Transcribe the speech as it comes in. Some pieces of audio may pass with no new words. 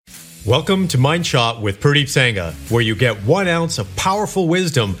Welcome to Mind Shot with Pradeep Sangha, where you get 1 ounce of powerful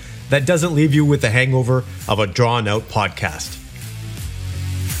wisdom that doesn't leave you with the hangover of a drawn-out podcast.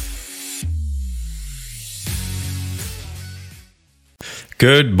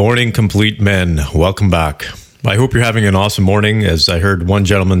 Good morning, complete men. Welcome back. I hope you're having an awesome morning. As I heard one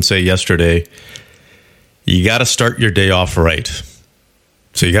gentleman say yesterday, you got to start your day off right.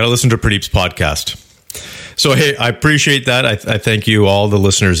 So you got to listen to Pradeep's podcast. So, hey, I appreciate that. I thank you, all the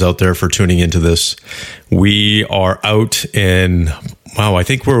listeners out there, for tuning into this. We are out in, I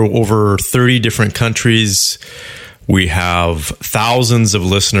think we're over 30 different countries. We have thousands of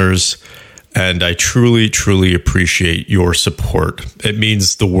listeners, and I truly, truly appreciate your support. It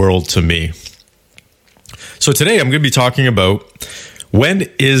means the world to me. So today I'm going to be talking about when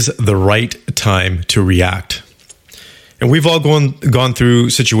is the right time to react. And we've all gone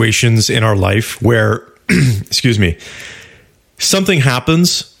through situations in our life where something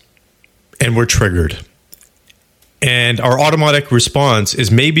happens and we're triggered. And our automatic response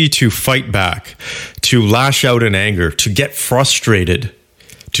is maybe to fight back, to lash out in anger, to get frustrated,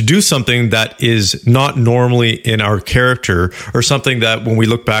 to do something that is not normally in our character, or something that when we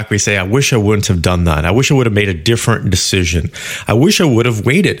look back, we say, I wish I wouldn't have done that. I wish I would have made a different decision. I wish I would have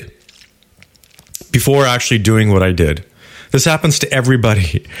waited before actually doing what I did. This happens to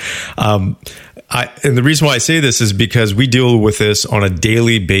everybody. And the reason why I say this is because we deal with this on a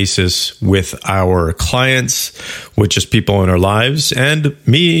daily basis with our clients, with just people in our lives, and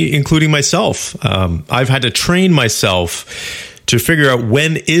me, including myself. I've had to train myself to figure out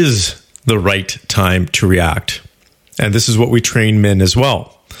when is the right time to react. And this is what we train men as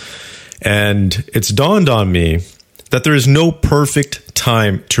well. And it's dawned on me that there is no perfect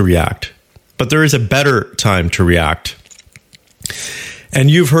time to react, but there is a better time to react. And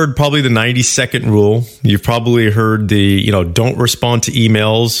you've heard probably the 90-second rule. You've probably heard the, don't respond to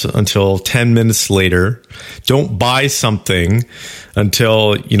emails until 10 minutes later. Don't buy something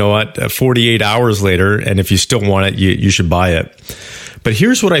until, 48 hours later. And if you still want it, you should buy it. But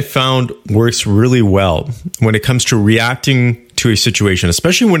here's what I found works really well when it comes to reacting to a situation,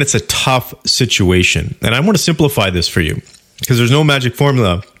 especially when it's a tough situation. And I want to simplify this for you because there's no magic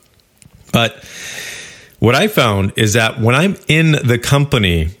formula. But what I found is that when I'm in the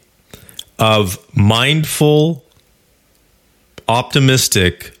company of mindful,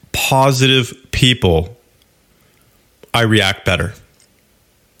 optimistic, positive people, I react better.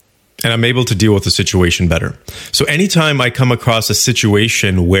 And I'm able to deal with the situation better. So anytime I come across a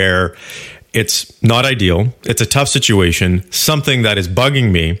situation where it's not ideal, it's a tough situation, something that is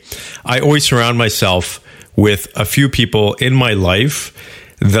bugging me, I always surround myself with a few people in my life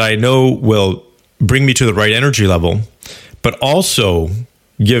that I know will bring me to the right energy level, but also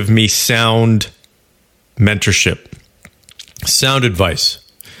give me sound mentorship, sound advice.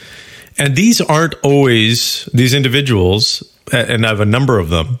 And these aren't always, these individuals, and I have a number of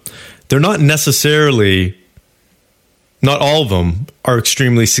them, they're not necessarily, not all of them are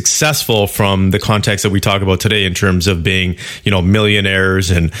extremely successful from the context that we talk about today in terms of being,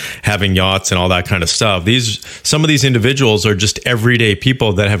 millionaires and having yachts and all that kind of stuff. Some of these individuals are just everyday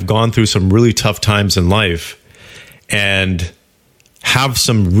people that have gone through some really tough times in life and have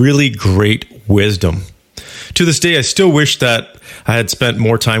some really great wisdom. To this day, I still wish that I had spent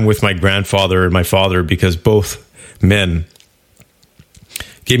more time with my grandfather and my father, because both men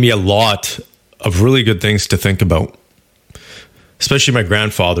gave me a lot of really good things to think about. Especially my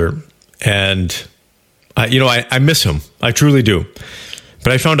grandfather. And, I miss him. I truly do.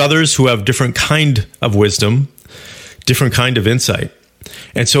 But I found others who have different kind of wisdom, different kind of insight.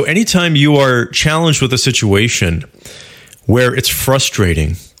 And so anytime you are challenged with a situation where it's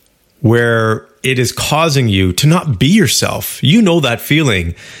frustrating, where it is causing you to not be yourself, that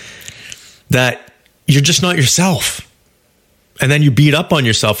feeling that you're just not yourself. And then you beat up on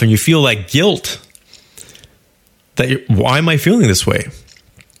yourself and you feel like guilt. Why am I feeling this way?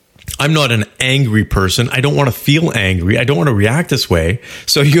 I'm not an angry person. I don't want to feel angry. I don't want to react this way.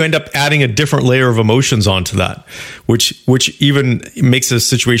 So you end up adding a different layer of emotions onto that, which even makes the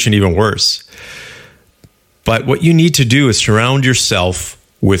situation even worse. But what you need to do is surround yourself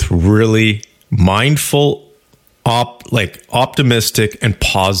with really mindful, optimistic and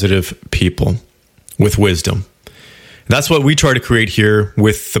positive people with wisdom. That's what we try to create here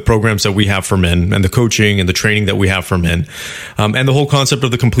with the programs that we have for men and the coaching and the training that we have for men. And the whole concept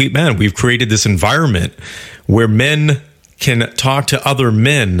of the complete man. We've created this environment where men can talk to other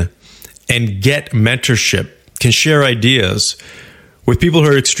men and get mentorship, can share ideas with people who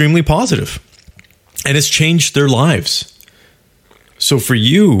are extremely positive. And it's changed their lives. So for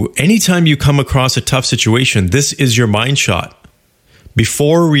you, anytime you come across a tough situation, this is your mind shot.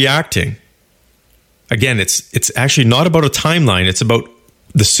 before reacting. Again, it's actually not about a timeline. It's about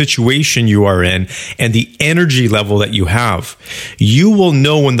the situation you are in and the energy level that you have. You will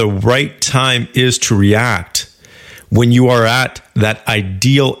know when the right time is to react when you are at that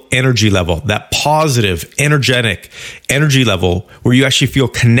ideal energy level, that positive, energetic energy level where you actually feel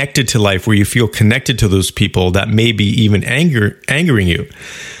connected to life, where you feel connected to those people that may be even angering you.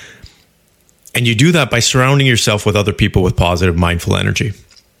 And you do that by surrounding yourself with other people with positive, mindful energy.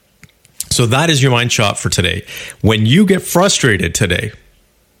 So that is your mind shot for today. When you get frustrated today,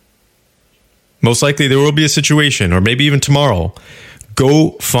 most likely there will be a situation, or maybe even tomorrow,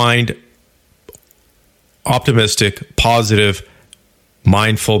 go find optimistic, positive,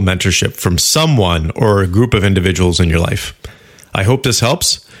 mindful mentorship from someone or a group of individuals in your life. I hope this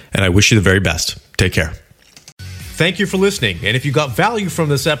helps, and I wish you the very best. Take care. Thank you for listening. And if you got value from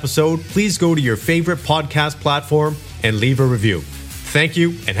this episode, please go to your favorite podcast platform and leave a review. Thank you,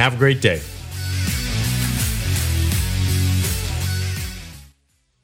 and have a great day.